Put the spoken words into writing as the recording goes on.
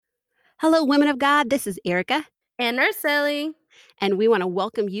Hello, women of God. This is Erica, And Urseli. and we want to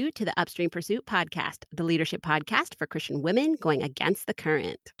welcome you to the Upstream Pursuit podcast, the leadership podcast for Christian women going against the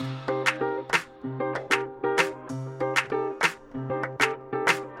current.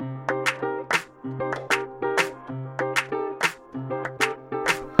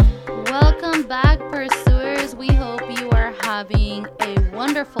 Welcome back, pursuers. We hope you are having a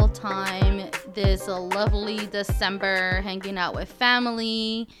wonderful time this lovely December, hanging out with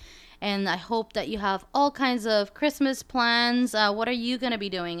family. And I hope that you have all kinds of Christmas plans. What are you going to be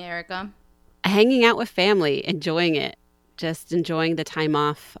doing, Erica? Hanging out with family, enjoying it, just enjoying the time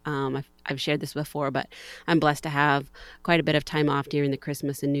off. I've shared this before, but I'm blessed to have quite a bit of time off during the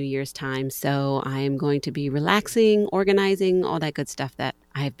Christmas and New Year's time. So I am going to be relaxing, organizing, all that good stuff that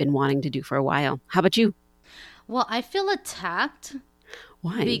I've been wanting to do for a while. How about you? Well, I feel attacked.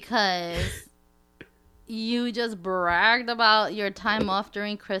 Why? Because you just bragged about your time off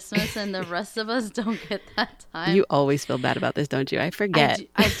during Christmas and the rest of us don't get that time. You always feel bad about this, don't you? I forget.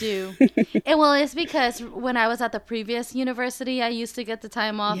 I do. And well, it's because when I was at the previous university, I used to get the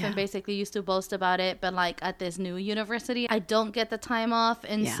time off and basically used to boast about it. But like at this new university, I don't get the time off.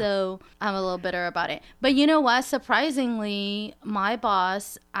 And so I'm a little bitter about it. But you know what? Surprisingly, my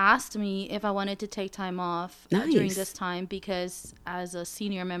boss asked me if I wanted to take time off during this time because as a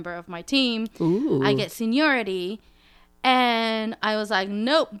senior member of my team, I get seniority. And I was like,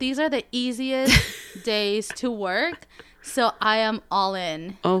 nope, these are the easiest days to work. So I am all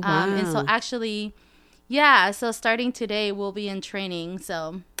in. Oh, wow. And so actually, so starting today, we'll be in training.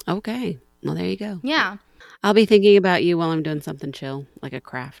 So. Okay. Well, there you go. Yeah. I'll be thinking about you while I'm doing something chill, like a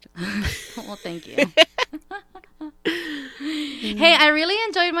craft. Well, thank you. Hey, I really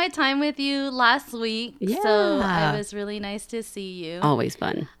enjoyed my time with you last week. Yeah. So it was really nice to see you. Always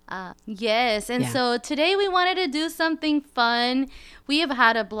fun. Yes. And so today we wanted to do something fun. We have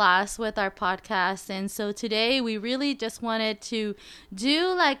had a blast with our podcast. And so today we really just wanted to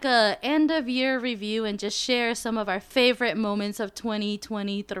do like a end of year review and just share some of our favorite moments of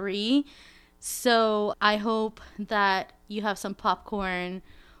 2023. So I hope that you have some popcorn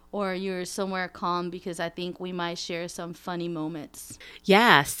or you're somewhere calm because I think we might share some funny moments.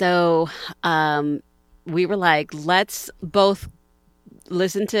 Yeah. So we were like, let's both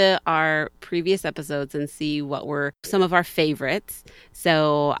listen to our previous episodes and see what were some of our favorites.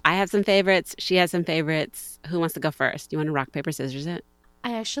 So I have some favorites. She has some favorites. Who wants to go first? You want to rock, paper, scissors it?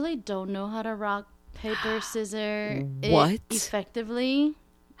 I actually don't know how to rock, paper, scissors What? Effectively.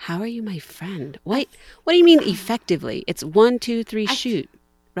 How are you my friend? What do you mean effectively? It's 1, 2, 3, shoot.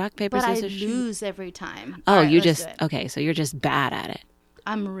 Rock, paper, scissors, shoot. But I lose every time. Oh, right, you just, okay, so you're just bad at it.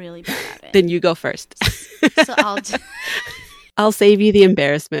 I'm really bad at it. Then you go first. So I'll I'll save you the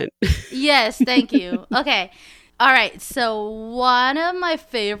embarrassment. Yes, thank you. Okay. All right. So one of my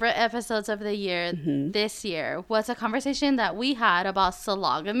favorite episodes of the year this year was a conversation that we had about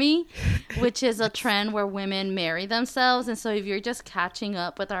sologamy, which is a trend where women marry themselves. And so if you're just catching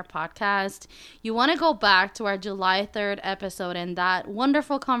up with our podcast, you want to go back to our July 3rd episode and that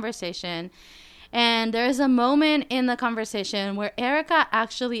wonderful conversation. And there's a moment in the conversation where Erica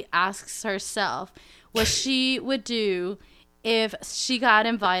actually asks herself what she would do if she got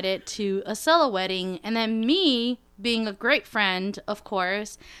invited to a solo wedding. And then me, being a great friend, of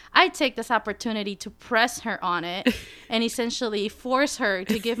course, I take this opportunity to press her on it and essentially force her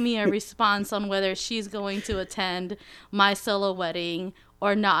to give me a response on whether she's going to attend my solo wedding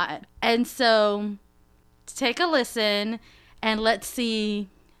or not. And so take a listen and let's see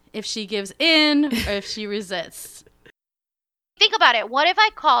if she gives in or if she resists. Think about it. What if I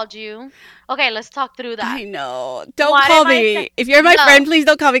called you? Okay, let's talk through that. I know. Don't call me. If you're my friend, please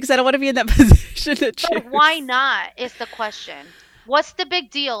don't call me because I don't want to be in that position to choose. But why not is the question. What's the big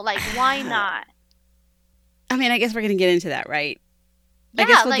deal? Like, why not? I mean, I guess we're going to get into that, right? Yeah, I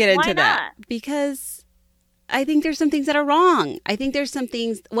guess we'll like, get into why that. not? Because I think there's some things that are wrong. I think there's some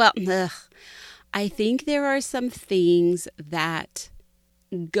things, I think there are some things that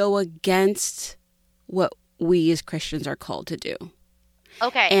go against what we as Christians are called to do.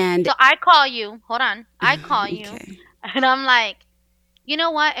 Okay. And so I call you. Hold on. I call you. Okay. And I'm like, you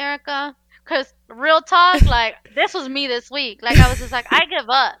know what, Erica? Because real talk, like, this was me this week. Like, I was just like, I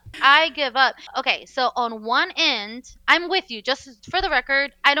give up. Okay. So on one end, I'm with you. Just for the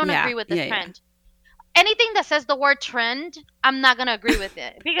record, I don't agree with this trend. Anything that says the word trend, I'm not going to agree with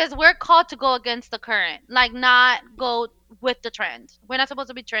it. Because we're called to go against the current. Like, not go with the trend. We're not supposed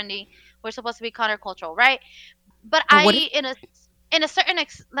to be trendy. We're supposed to be countercultural, right? But in a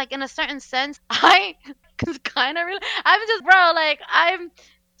certain sense, I kind of really, I'm just, bro, like, I'm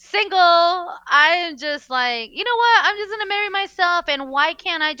single, I'm just like, you know what? I'm just gonna marry myself, and why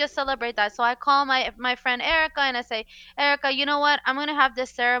can't I just celebrate that? So I call my friend Erica and I say, Erica, you know what? I'm gonna have this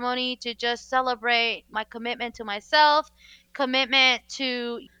ceremony to just celebrate my commitment to myself, commitment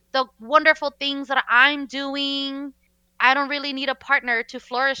to the wonderful things that I'm doing. I don't really need a partner to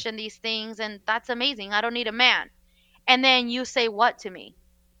flourish in these things, and that's amazing. I don't need a man. And then you say what to me?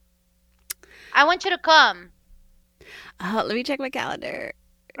 I want you to come. Let me check my calendar.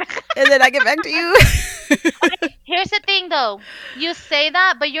 And then I get back to you. Okay, here's the thing though. You say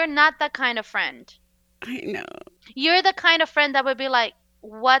that, but you're not that kind of friend. I know. You're the kind of friend that would be like,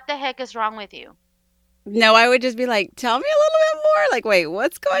 what the heck is wrong with you? No, I would just be like, tell me a little bit more. Like, wait,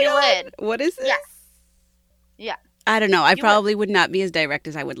 what's going You on? would. What is this? Yeah. Yeah. I don't know. I You would. probably would not be as direct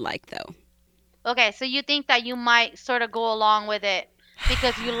as I would like, though. Okay, so you think that you might sort of go along with it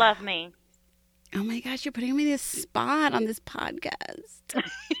because you love me. Oh my gosh, you're putting me in this spot on this podcast.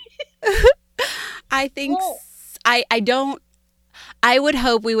 I think Well- I don't. I would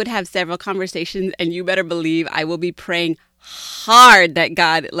hope we would have several conversations, and you better believe I will be praying hard that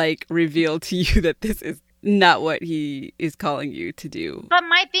God like reveal to you that this is not what He is calling you to do. But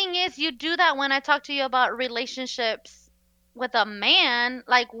my thing is, you do that when I talk to you about relationships with a man.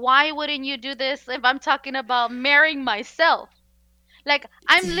 Like, why wouldn't you do this if I'm talking about marrying myself? Like,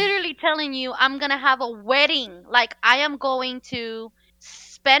 I'm literally telling you, I'm going to have a wedding. Like, I am going to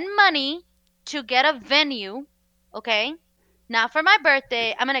spend money to get a venue, okay? Not for my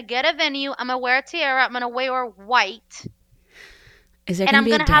birthday. I'm going to get a venue. I'm going to wear a tiara. I'm going to wear white. Is there And going I'm to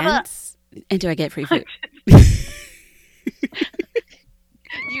be a gonna have a- dance? And do I get free food?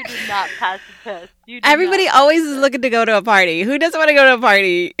 You do not pass the test. You do Everybody not. always is looking to go to a party. Who doesn't want to go to a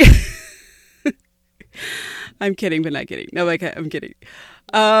party? I'm kidding, but not kidding. No, I'm kidding.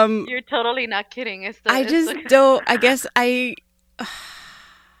 You're totally not kidding. I just don't. I guess I.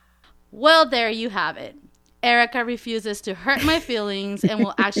 Well, there you have it. Erica refuses to hurt my feelings and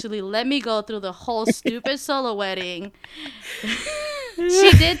will actually let me go through the whole stupid solo wedding.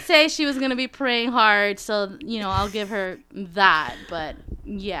 She did say she was going to be praying hard, so, I'll give her that. But,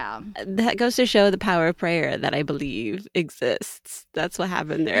 yeah. That goes to show the power of prayer that I believe exists. That's what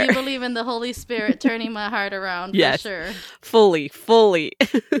happened there. You believe in the Holy Spirit turning my heart around, Yes. for sure. Fully.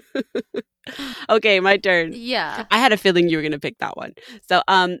 Okay, my turn. Yeah. I had a feeling you were going to pick that one. So,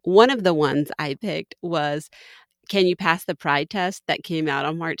 one of the ones I picked was, can you pass the pride test that came out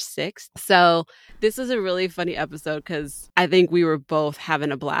on March 6th? So this was a really funny episode because I think we were both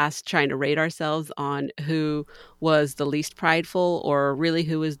having a blast trying to rate ourselves on who was the least prideful or really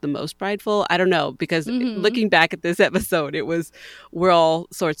who was the most prideful. I don't know, because looking back at this episode, we're all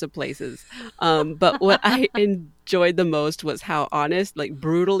sorts of places. But what I enjoyed the most was how honest, like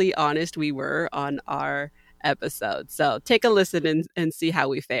brutally honest we were on our episode. So take a listen and see how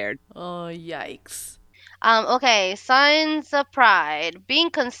we fared. Oh, yikes. Okay, signs of pride.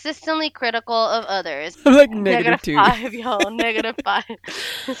 Being consistently critical of others. I'm like -2. -5, y'all. -5.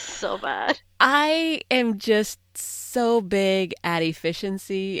 It's so bad. I am just so big at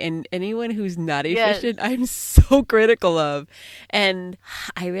efficiency, and anyone who's not Yes. efficient, I'm so critical of. And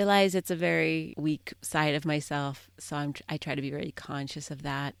I realize it's a very weak side of myself, so I try to be very conscious of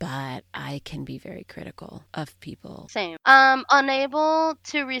that. But I can be very critical of people. Same. Unable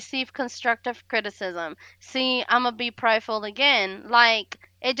to receive constructive criticism. See, I'm gonna be prideful again. Like,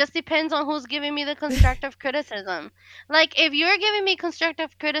 it just depends on who's giving me the constructive criticism. Like, if you're giving me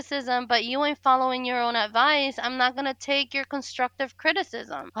constructive criticism, but you ain't following your own advice, I'm not gonna take your constructive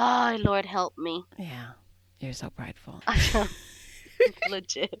criticism. Oh, Lord help me. Yeah, you're so prideful.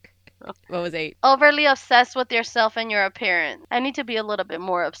 Legit. What was 8? Overly obsessed with yourself and your appearance. I need to be a little bit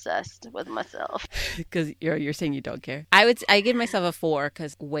more obsessed with myself. Because you're saying you don't care. I give myself a 4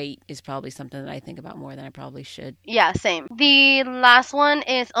 because weight is probably something that I think about more than I probably should. Yeah, same. The last one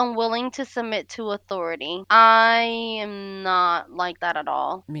is unwilling to submit to authority. I am not like that at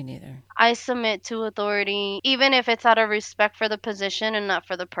all. Me neither. I submit to authority, even if it's out of respect for the position and not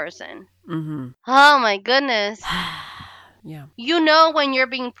for the person. Mm-hmm. Oh my goodness. Yeah. You know when you're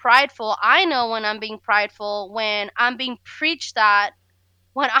being prideful. I know when I'm being prideful, when I'm being preached at,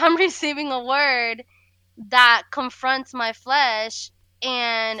 when I'm receiving a word that confronts my flesh.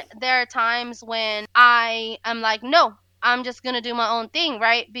 And there are times when I am like, no, I'm just going to do my own thing,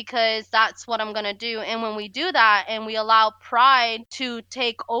 right? Because that's what I'm going to do. And when we do that and we allow pride to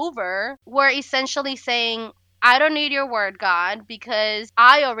take over, we're essentially saying, I don't need your word, God, because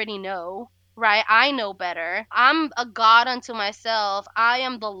I already know. Right? I know better. I'm a God unto myself. I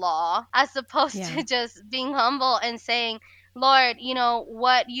am the law. As opposed Yeah. to just being humble and saying, Lord,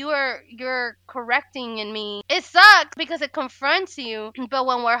 what you're correcting in me, it sucks because it confronts you. But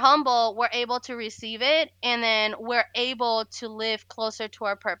when we're humble, we're able to receive it, and then we're able to live closer to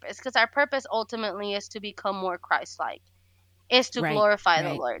our purpose, because our purpose ultimately is to become more Christ-like, is to Right, glorify the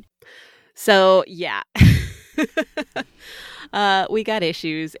right. Lord. So, yeah. We got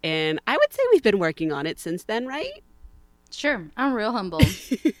issues, and I would say we've been working on it since then, right? Sure. I'm real humble.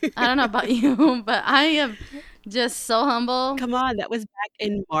 I don't know about you, but I am just so humble. Come on, that was back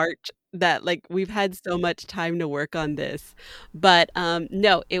in March that we've had so much time to work on this. But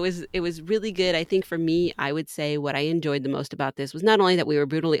no, it was really good. I think for me, I would say what I enjoyed the most about this was not only that we were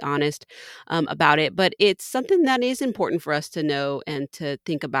brutally honest about it, but it's something that is important for us to know and to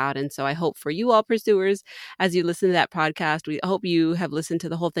think about. And so I hope for you all pursuers, as you listen to that podcast, we hope you have listened to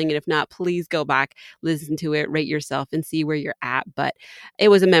the whole thing. And if not, please go back, listen to it, rate yourself, and see where you're at. But it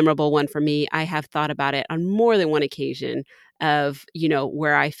was a memorable one for me. I have thought about it on more than one occasion of,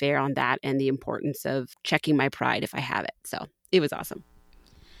 where I fare on that and the importance of checking my pride if I have it. So it was awesome.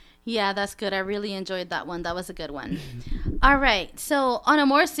 Yeah, that's good. I really enjoyed that one. That was a good one. All right. So on a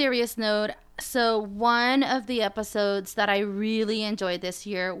more serious note, so one of the episodes that I really enjoyed this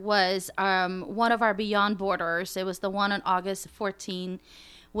year was one of our Beyond Borders. It was the one on August 14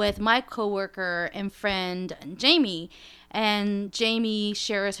 with my coworker and friend Jamie. And Jamie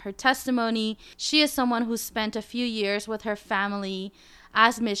shares her testimony. She is someone who spent a few years with her family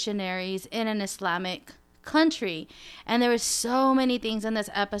as missionaries in an Islamic country. And there were so many things in this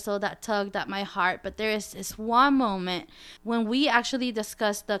episode that tugged at my heart. But there is this one moment when we actually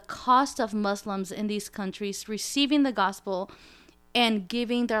discussed the cost of Muslims in these countries receiving the gospel and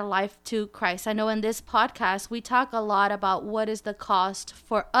giving their life to Christ. I know in this podcast, we talk a lot about what is the cost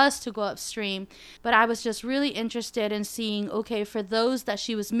for us to go upstream, but I was just really interested in seeing, okay, for those that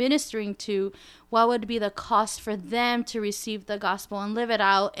she was ministering to, what would be the cost for them to receive the gospel and live it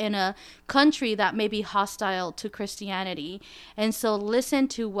out in a country that may be hostile to Christianity. And so listen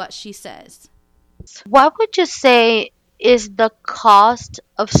to what she says. What would you say is the cost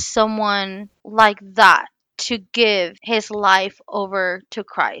of someone like that to give his life over to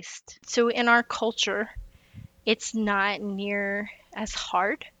Christ? So in our culture, it's not near as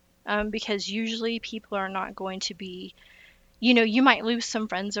hard because usually people are not going to be, you might lose some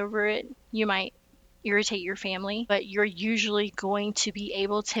friends over it. You might irritate your family, but you're usually going to be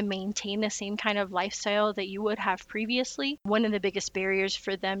able to maintain the same kind of lifestyle that you would have previously. One of the biggest barriers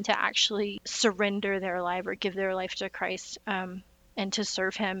for them to actually surrender their life or give their life to Christ and to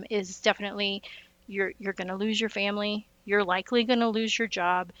serve him is definitely you're going to lose your family. You're likely going to lose your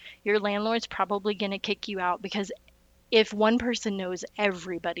job. Your landlord's probably going to kick you out because if one person knows,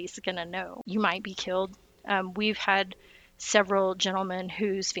 everybody's going to know. You might be killed. We've had several gentlemen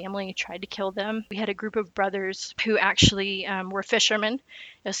whose family tried to kill them. We had a group of brothers who actually were fishermen.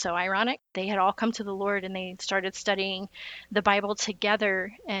 It was so ironic. They had all come to the Lord and they started studying the Bible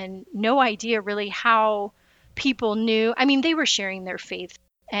together, and no idea really how people knew. I mean, they were sharing their faith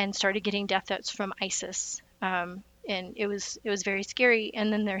and started getting death threats from ISIS. And it was very scary.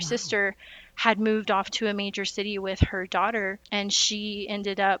 And then their sister had moved off to a major city with her daughter, and she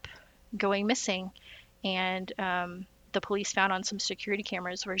ended up going missing. And the police found on some security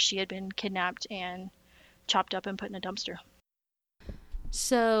cameras where she had been kidnapped and chopped up and put in a dumpster.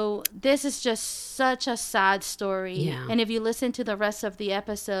 So this is just such a sad story. Yeah. And if you listen to the rest of the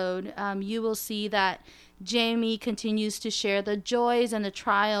episode, you will see that Jamie continues to share the joys and the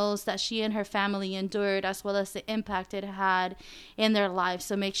trials that she and her family endured, as well as the impact it had in their lives.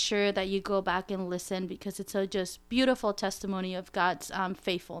 So make sure that you go back and listen, because it's a just beautiful testimony of God's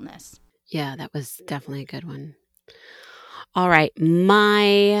faithfulness. Yeah, that was definitely a good one. All right.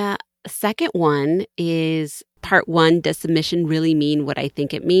 My second one is part 1, Does Submission Really Mean What I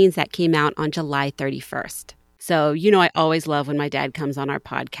Think It Means? That came out on July 31st. So, I always love when my dad comes on our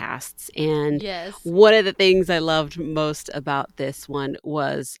podcasts. And Yes. One of the things I loved most about this one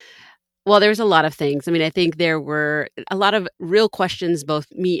was, well, there's a lot of things. I mean, I think there were a lot of real questions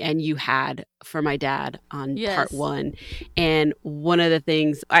both me and you had for my dad on part 1. And one of the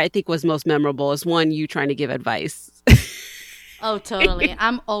things I think was most memorable is one, you trying to give advice. Oh, totally.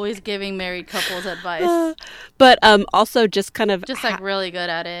 I'm always giving married couples advice. But also just kind of... Just really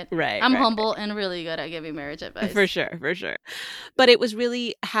good at it. Right. I'm humble and really good at giving marriage advice. For sure. But it was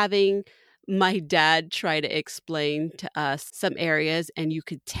really having my dad try to explain to us some areas, and you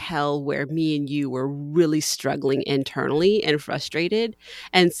could tell where me and you were really struggling internally and frustrated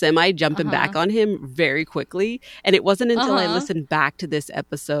and jumping back on him very quickly. And it wasn't until I listened back to this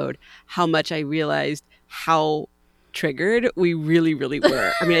episode how much I realized how triggered, we really, really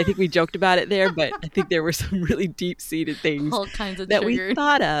were. I mean, I think we joked about it there, but I think there were some really deep-seated things All kinds of that triggered. we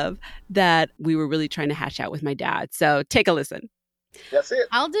thought of that we were really trying to hash out with my dad. So take a listen. That's it.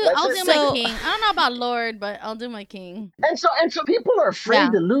 I'll do That's my it. king. I don't know about Lord, but I'll do my king. And so people are afraid Yeah.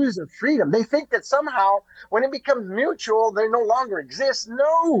 to lose their freedom. They think that somehow when it becomes mutual, they no longer exist.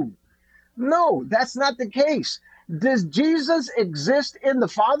 No, that's not the case. Does Jesus exist in the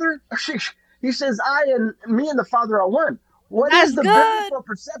Father? He says, me and the Father are one. What is the biblical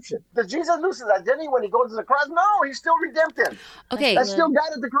perception? Does Jesus lose his identity when he goes to the cross? No, he's still redemptive. Okay, That's still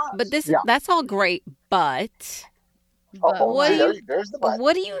God at the cross. but Yeah. that's all great, but Uh-oh, what see, do you- there's the but.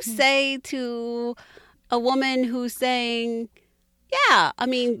 what do you say to a woman who's saying, yeah, I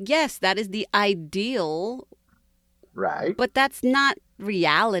mean, yes, that is the ideal, Right. but that's not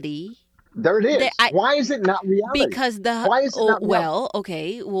reality. There it is. I- Why is it not reality? Because Why is it not well,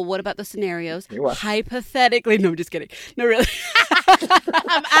 okay. Well, what about the scenarios? You what? Hypothetically, no, I'm just kidding. No, really.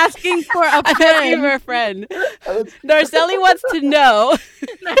 I'm asking for a I'm asking friend. for a friend. Narcelli wants to know.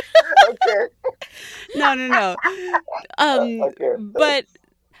 Okay. No. Okay. But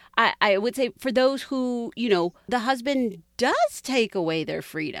I would say for those who, the husband does take away their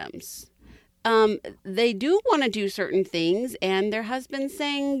freedoms. They do want to do certain things, and their husband's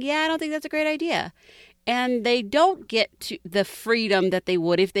saying, yeah, I don't think that's a great idea. And they don't get to the freedom that they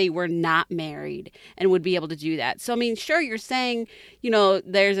would if they were not married and would be able to do that. So, I mean, sure, you're saying,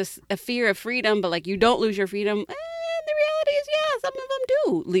 there's a fear of freedom, but like you don't lose your freedom. The reality is, yeah, some of them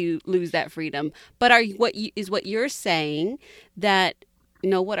do lose that freedom. But what you're saying that,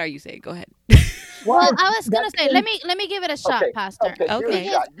 no, what are you saying? Go ahead. Well, I was gonna say, let me give it a shot, Okay, Pastor. Okay. Give it a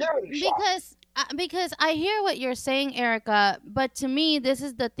shot. Give it a shot. Because I hear what you're saying, Erica, but to me, this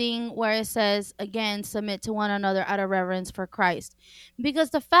is the thing where it says, again, submit to one another out of reverence for Christ.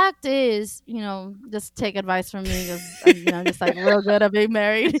 Because the fact is, just take advice from me because I'm just like real good at being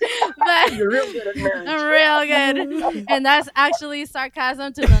married. But You're real good at marriage. I'm real good. And that's actually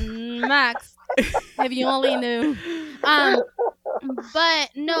sarcasm to the max, if you only knew. But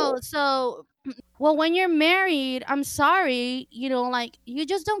no, so... Well, when you're married, I'm sorry, you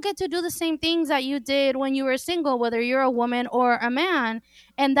just don't get to do the same things that you did when you were single, whether you're a woman or a man.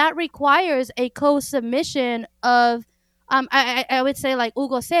 And that requires a co-submission of, I would say, like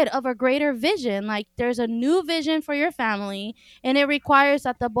Hugo said, of a greater vision. Like there's a new vision for your family, and it requires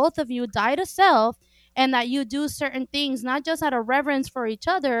that the both of you die to self and that you do certain things, not just out of reverence for each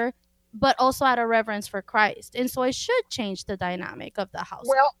other, but also out of reverence for Christ. And so it should change the dynamic of the house.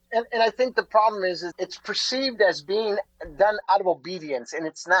 Well, and I think the problem is it's perceived as being done out of obedience, and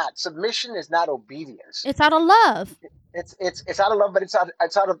it's not. Submission is not obedience. It's out of love. It's out of love, but it's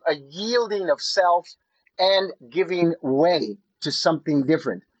out of a yielding of self and giving way to something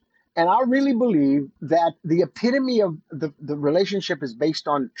different. And I really believe that the epitome of the relationship is based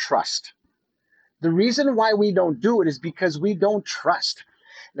on trust. The reason why we don't do it is because we don't trust.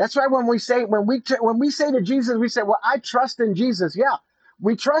 That's why when we say to Jesus, we say, well, I trust in Jesus. Yeah,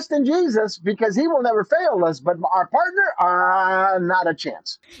 we trust in Jesus because he will never fail us. But our partner, not a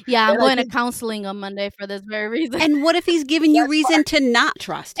chance. Yeah, I'm going to counseling on Monday for this very reason. And what if he's giving you reason to not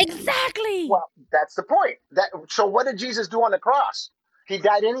trust him? Exactly. Well, that's the point. So what did Jesus do on the cross? He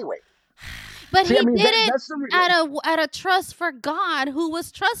died anyway. But he did it that's out of trust for God, who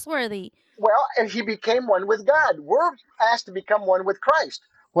was trustworthy. Well, and he became one with God. We're asked to become one with Christ.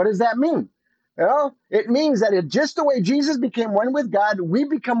 What does that mean? It means that just the way Jesus became one with God, we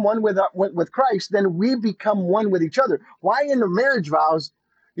become one with Christ, then we become one with each other. Why in the marriage vows,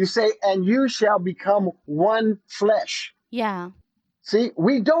 you say, and you shall become one flesh. Yeah. See,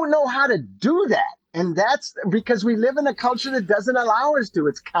 we don't know how to do that. And that's because we live in a culture that doesn't allow us to.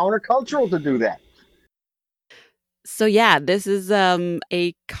 It's countercultural to do that. So yeah, this is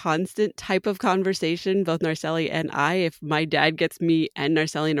a constant type of conversation, both Narcelli and I. If my dad gets me and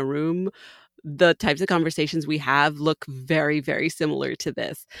Narcelli in a room, the types of conversations we have look very, very similar to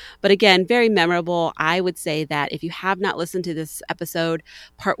this. But again, very memorable. I would say that if you have not listened to this episode,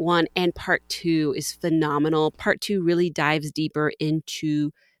 part 1 and part 2 is phenomenal. Part 2 really dives deeper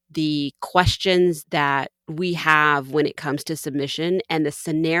into the questions that we have when it comes to submission and the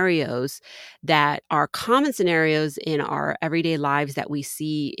scenarios that are common scenarios in our everyday lives that we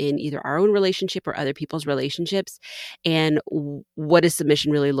see in either our own relationship or other people's relationships. And what does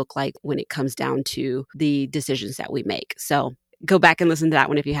submission really look like when it comes down to the decisions that we make? So go back and listen to that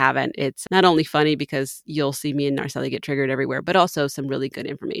one if you haven't. It's not only funny because you'll see me and Narcelli get triggered everywhere, but also some really good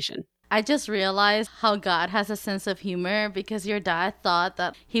information. I just realized how God has a sense of humor, because your dad thought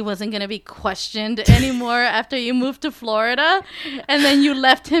that he wasn't going to be questioned anymore after you moved to Florida. And then you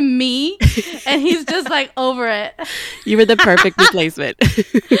left him me, and he's just like over it. You were the perfect replacement.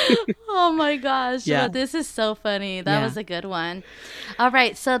 Oh my gosh. Yeah. Well, this is so funny. That was a good one. All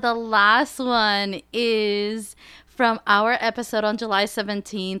right. So the last one is from our episode on July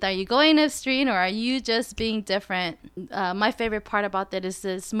 17th. Are you going upstream, or are you just being different? My favorite part about that is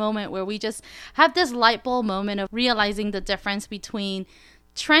this moment where we just have this light bulb moment of realizing the difference between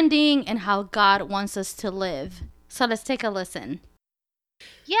trending and how God wants us to live. So let's take a listen.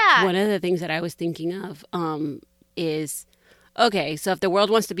 Yeah. One of the things that I was thinking of is, okay, so if the world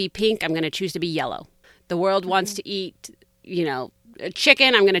wants to be pink, I'm going to choose to be yellow. The world wants to eat,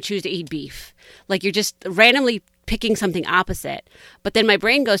 chicken, I'm going to choose to eat beef. Like, you're just randomly picking something opposite. But then my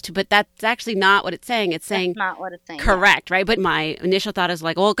brain goes to, but that's actually not what it's saying. It's saying, That's not what it's saying. correct, right? But my initial thought is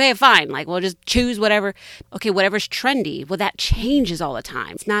like, well, okay, fine. Like, we'll just choose whatever. Okay, whatever's trendy. Well, that changes all the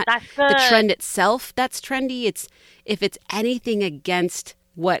time. It's not That's the good. trend itself that's trendy. It's if it's anything against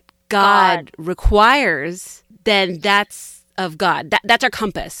what God requires, then that's of God. That's our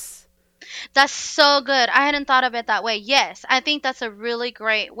compass. That's so good. I hadn't thought of it that way. Yes, I think that's a really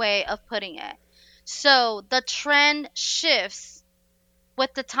great way of putting it. So the trend shifts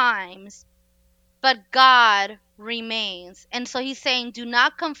with the times, but God remains. And so he's saying, do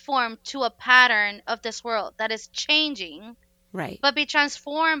not conform to a pattern of this world that is changing, Right. but be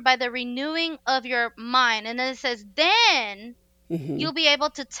transformed by the renewing of your mind. And then it says, then you'll be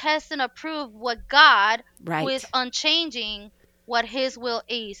able to test and approve what God, Right. who is unchanging, what his will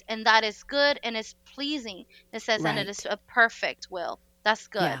is. And that is good and is pleasing. It says, and it is a perfect will. That's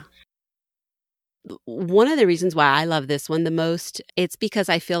good. Yeah. One of the reasons why I love this one the most, it's because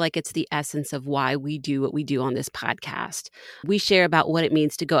I feel like it's the essence of why we do what we do on this podcast. We share about what it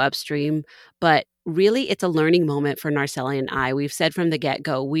means to go upstream, but really it's a learning moment for Narcella and I. We've said from the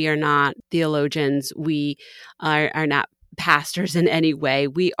get-go, we are not theologians. We are not pastors in any way.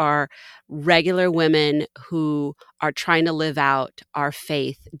 We are regular women who are trying to live out our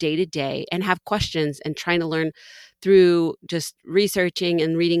faith day to day and have questions and trying to learn through just researching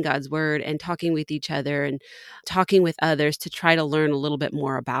and reading God's word and talking with each other and talking with others to try to learn a little bit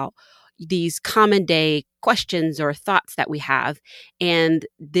more about these common day questions or thoughts that we have. And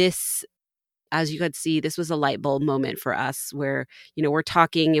this, as you could see, this was a light bulb moment for us where, we're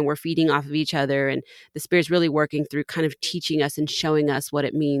talking and we're feeding off of each other, and the Spirit's really working through kind of teaching us and showing us what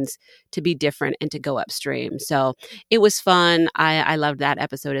it means to be different and to go upstream. So it was fun. I loved that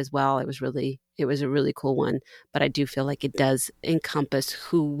episode as well. It was a really cool one, but I do feel like it does encompass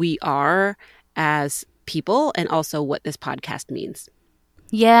who we are as people and also what this podcast means.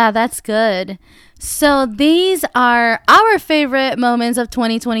 Yeah, that's good. So these are our favorite moments of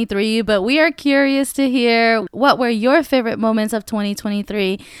 2023, but we are curious to hear what were your favorite moments of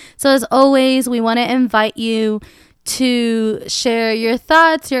 2023. So as always, we want to invite you to share your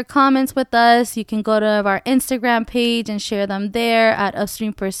thoughts, your comments with us. You can go to our Instagram page and share them there at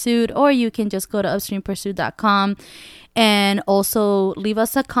Upstream Pursuit, or you can just go to upstreampursuit.com and also leave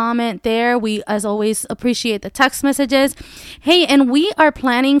us a comment there. We, as always, appreciate the text messages. Hey, and we are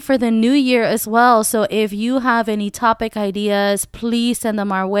planning for the new year as well. So if you have any topic ideas, please send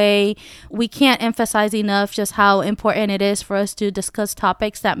them our way. We can't emphasize enough just how important it is for us to discuss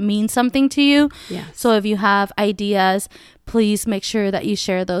topics that mean something to you. Yes. So if you have ideas, please make sure that you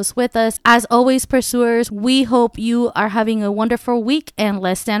share those with us. As always, pursuers, we hope you are having a wonderful week, and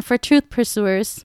let's stand for truth, pursuers.